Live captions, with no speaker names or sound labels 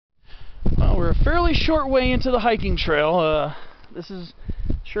fairly short way into the hiking trail. This is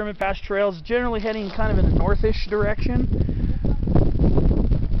Sherman Pass Trail. It's generally heading kind of in a northish direction.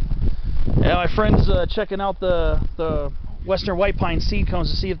 Yeah, my friend's checking out the western white pine seed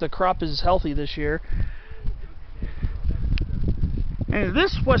cones to see if the crop is healthy this year. And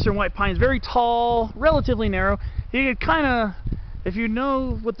this western white pine is very tall, relatively narrow. You could kind of, if you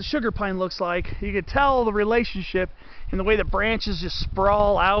know what the sugar pine looks like, you could tell the relationship in the way the branches just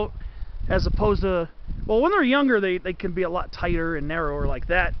sprawl out, as opposed to, well, when they're younger, they can be a lot tighter and narrower like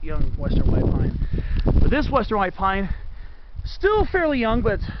that young western white pine. But this western white pine, still fairly young,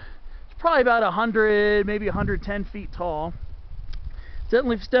 but it's probably about 100, maybe 110 feet tall.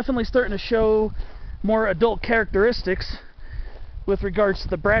 Definitely starting to show more adult characteristics with regards to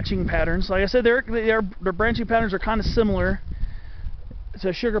the branching patterns. Like I said, their branching patterns are kind of similar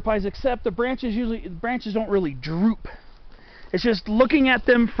to sugar pines, except the branches don't really droop. It's just looking at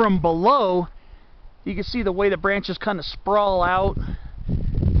them from below, you can see the way the branches kind of sprawl out,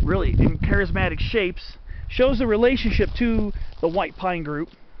 really in charismatic shapes. Shows the relationship to the white pine group.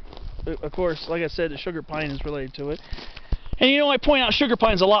 Of course, like I said, the sugar pine is related to it. And you know, I point out sugar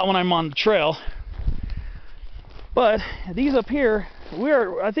pines a lot when I'm on the trail. But these up here,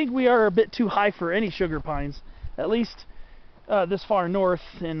 I think we are a bit too high for any sugar pines, at least this far north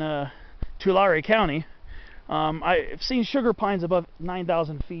in Tulare County. I've seen sugar pines above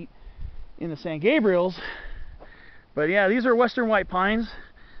 9,000 feet in the San Gabriels, but yeah, these are western white pines.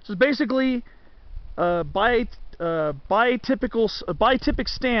 This is basically a bitypic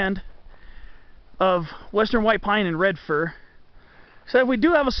stand of western white pine and red fir. So we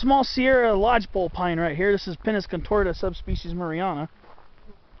do have a small SIerra Lodgepole pine right here. This is Pinus contorta, subspecies murrayana.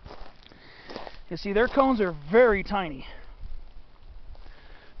 You see, their cones are very tiny,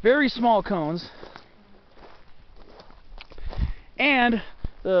 very small cones. And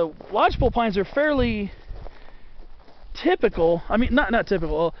the lodgepole pines are fairly typical. I mean, not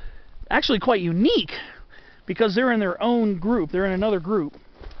typical, actually quite unique, because they're in their own group. They're in another group.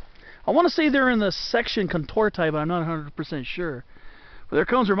 I want to say they're in the section contorta, but I'm not 100% sure. But their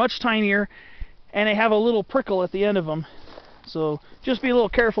cones are much tinier, and they have a little prickle at the end of them. So just be a little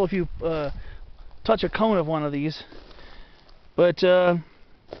careful if you touch a cone of one of these. But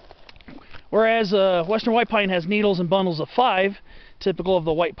whereas western white pine has needles and bundles of 5, typical of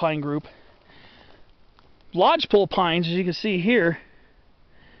the white pine group, lodgepole pines, as you can see here,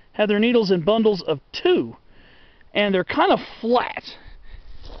 have their needles in bundles of 2, and they're kind of flat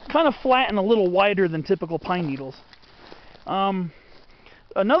and a little wider than typical pine needles.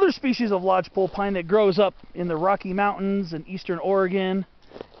 Another species of lodgepole pine that grows up in the Rocky Mountains and eastern Oregon,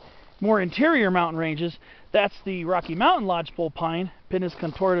 more interior mountain ranges, that's the Rocky Mountain lodgepole pine, Pinus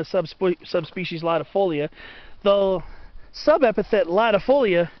contorta, subspecies latifolia. The subepithet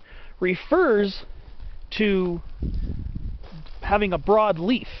latifolia refers to having a broad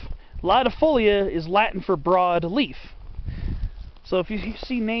leaf. Latifolia is Latin for broad leaf. So if you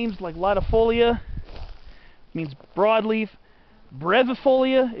see names like latifolia, it means broadleaf.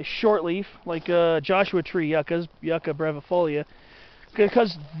 Brevifolia is short leaf, like Joshua tree yuccas, Yucca brevifolia,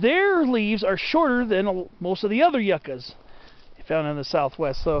 because their leaves are shorter than most of the other yuccas found in the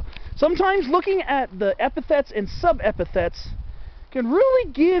Southwest. So sometimes looking at the epithets and subepithets can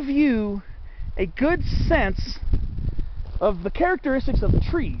really give you a good sense of the characteristics of the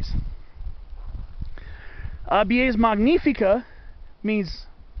trees. Abies magnifica means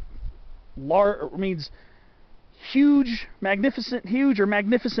huge, or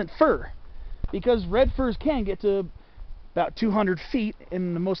magnificent fir, because red firs can get to about 200 feet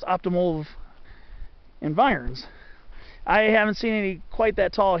in the most optimal of environs. I haven't seen any quite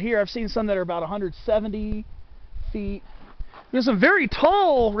that tall here. I've seen some that are about 170 feet. There's some very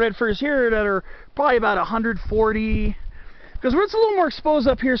tall red firs here that are probably about 140, because it's a little more exposed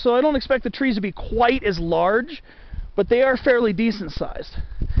up here, so I don't expect the trees to be quite as large, but they are fairly decent sized.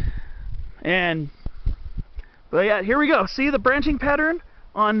 But yeah, here we go. See the branching pattern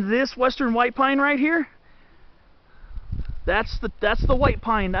on this western white pine right here? That's the white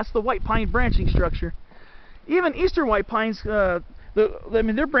pine. That's the white pine branching structure. Even eastern white pines, their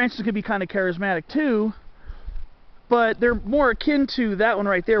branches can be kind of charismatic too, but they're more akin to that one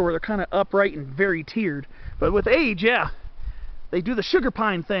right there, where they're kind of upright and very tiered. But with age, yeah, they do the sugar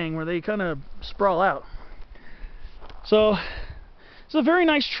pine thing where they kind of sprawl out. So it's a very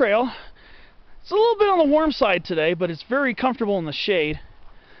nice trail. It's a little bit on the warm side today, but it's very comfortable in the shade.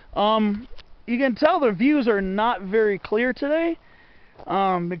 You can tell the views are not very clear today,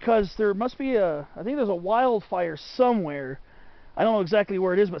 because there must be I think there's a wildfire somewhere. I don't know exactly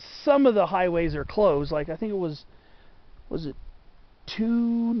where it is, but some of the highways are closed. Like, I think it was it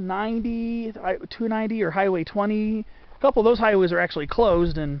 290 or Highway 20. A couple of those highways are actually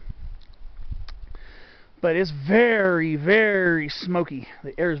closed, but it's very, very smoky.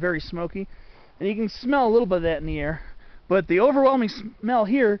 The air is very smoky, and you can smell a little bit of that in the air. But the overwhelming smell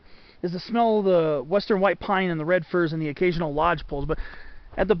here is the smell of the western white pine and the red firs and the occasional lodgepoles. But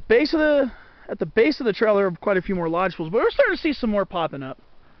at the base of the trail, there are quite a few more lodgepoles, but we're starting to see some more popping up.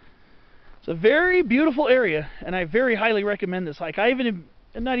 It's a very beautiful area, and I very highly recommend this hike. I'm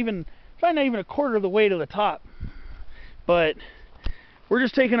not even a quarter of the way to the top, but we're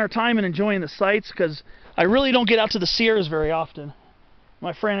just taking our time and enjoying the sights, because I really don't get out to the Sierras very often.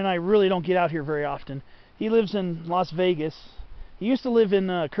 My friend and I really don't get out here very often. He lives in Las Vegas. He used to live in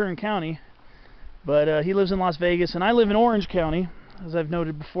Kern County, but he lives in Las Vegas, and I live in Orange County, as I've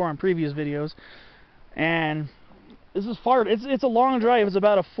noted before on previous videos. And this is far. It's a long drive. It's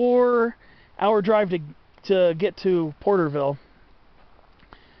about a 4-hour drive to get to Porterville.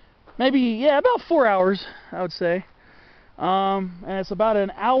 Maybe, yeah, about 4 hours, I would say. And it's about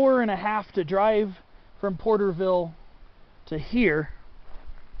an hour and a half to drive from Porterville to here.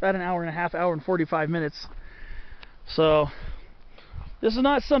 About an hour and a half, hour and 45 minutes. So this is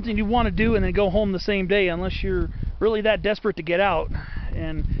not something you want to do and then go home the same day, unless you're really that desperate to get out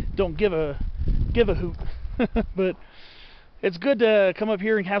and don't give a hoot. But it's good to come up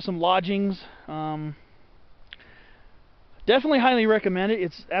here and have some lodgings. Definitely highly recommend it.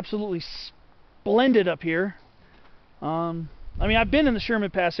 It's absolutely splendid up here. I mean, I've been in the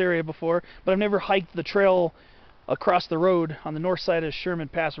Sherman Pass area before, but I've never hiked the trail across the road on the north side of Sherman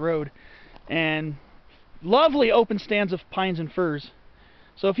Pass Road. And lovely open stands of pines and firs.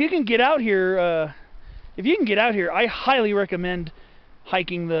 So if you can get out here, I highly recommend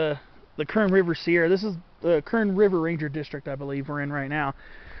hiking the Kern River Sierra. This is the Kern River Ranger District, I believe we're in right now.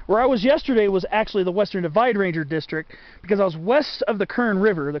 Where I was yesterday was actually the Western Divide Ranger District, because I was west of the Kern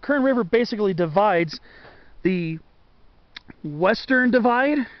River. The Kern River basically divides the Western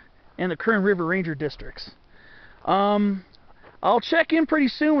Divide and the Kern River Ranger Districts. I'll check in pretty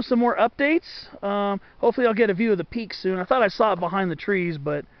soon with some more updates. Hopefully I'll get a view of the peak soon. I thought I saw it behind the trees,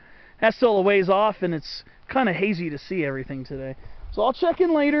 but that's still a ways off, and it's kind of hazy to see everything today. So I'll check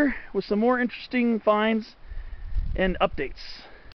in later with some more interesting finds and updates.